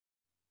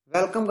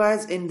Welcome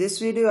guys, in this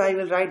video I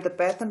will write the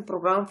Python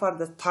program for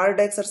the third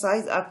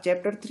exercise of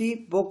chapter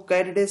 3 book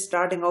Gaddis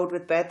starting out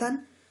with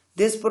Python.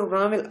 This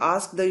program will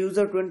ask the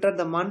user to enter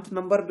the month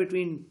number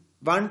between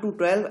 1 to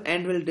 12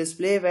 and will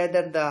display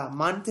whether the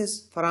month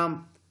is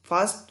from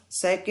first,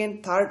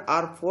 second, third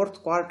or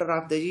fourth quarter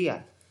of the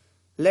year.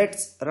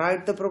 Let's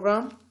write the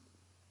program.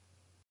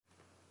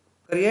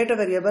 Create a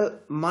variable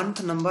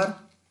month number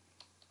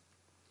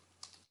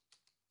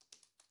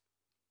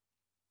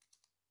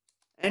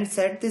and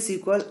set this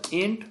equal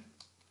int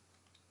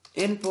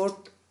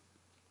input,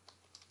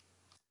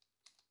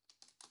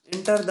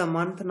 enter the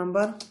month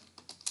number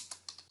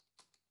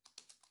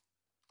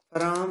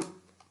from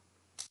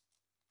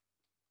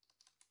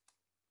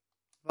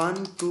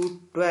 1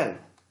 to 12.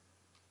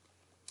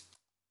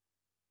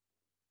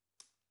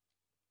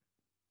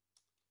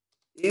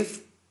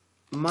 If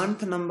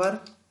month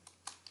number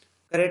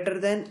greater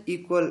than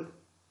equal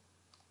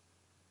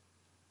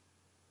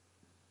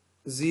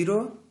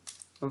 0,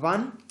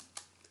 1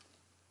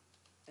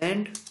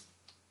 and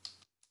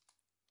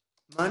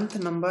month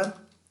number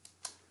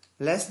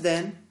less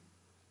than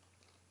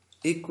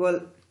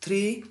equal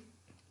 3,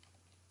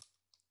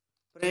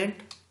 print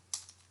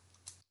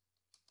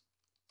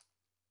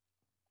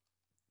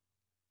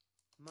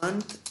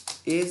month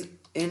is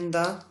in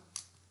the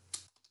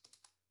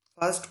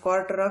first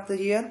quarter of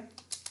the year.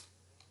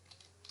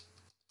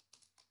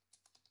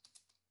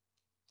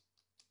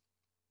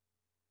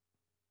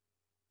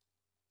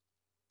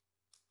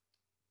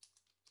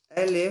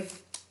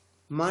 If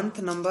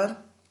month number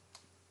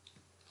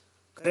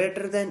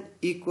greater than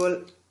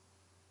equal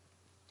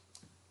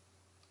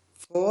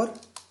 4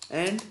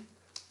 and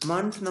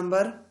month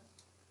number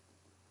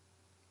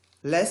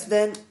less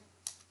than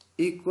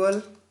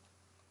equal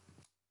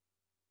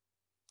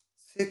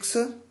 6,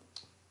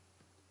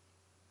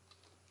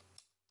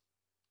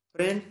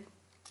 print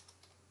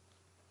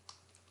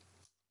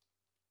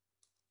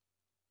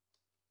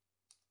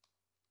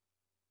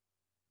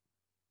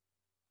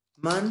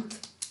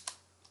month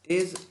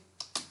is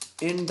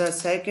in the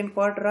second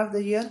quarter of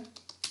the year.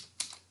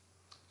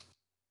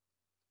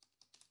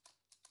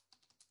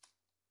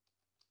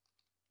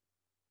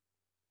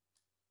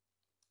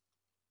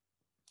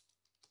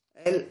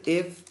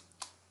 If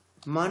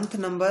month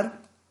number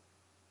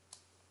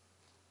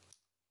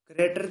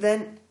greater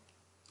than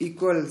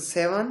equal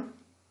 7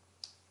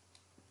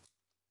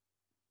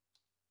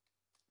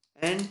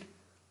 and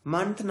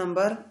month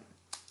number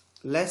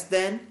less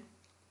than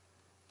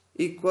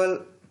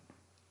equal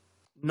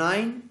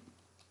 9,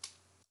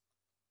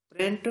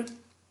 print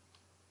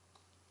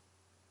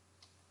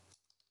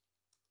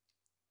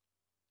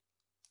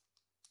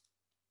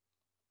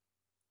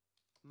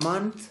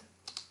month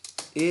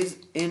is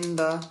in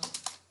the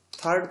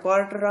third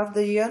quarter of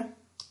the year.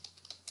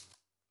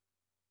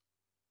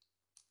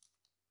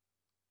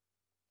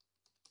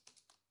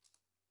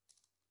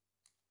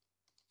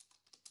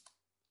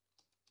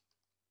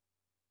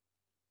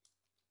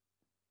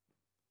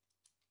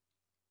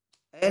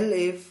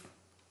 If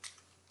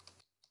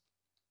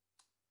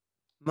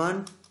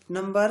month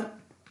number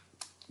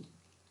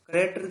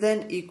greater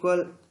than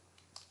equal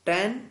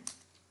 10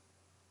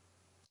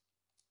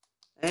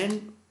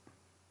 and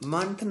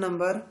month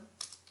number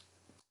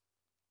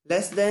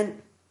less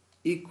than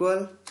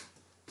equal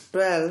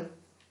 12,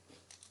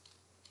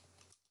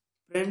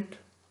 print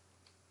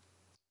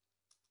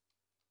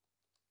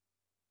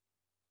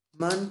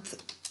month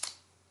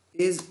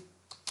is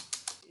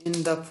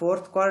in the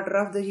fourth quarter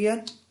of the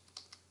year.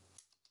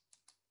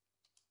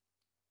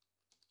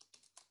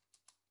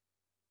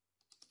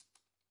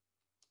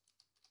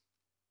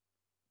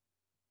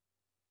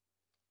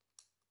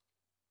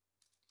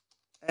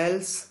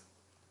 Else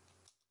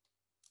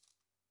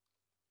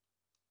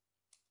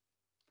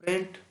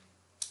print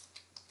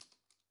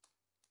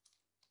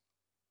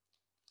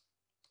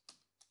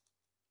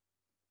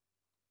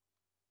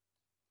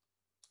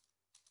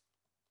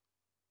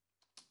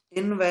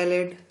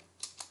invalid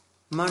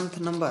month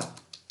number.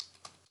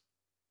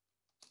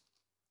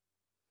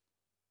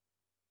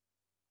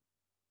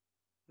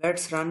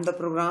 Let's run the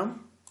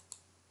program.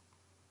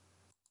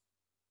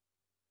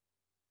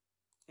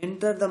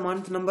 Enter the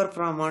month number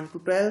from 1 to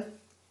 12.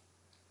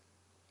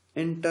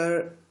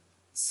 Enter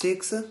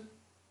 6.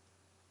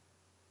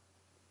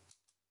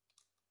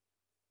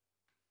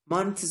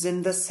 Month is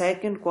in the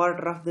second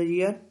quarter of the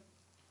year.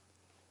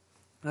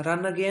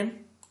 Run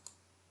again.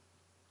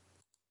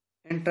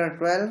 Enter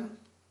 12.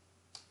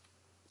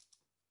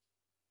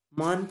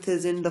 Month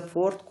is in the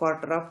fourth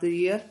quarter of the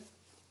year.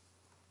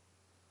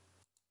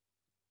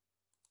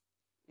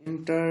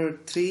 Enter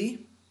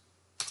 3.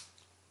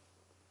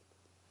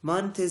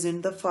 Month is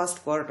in the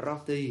first quarter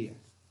of the year.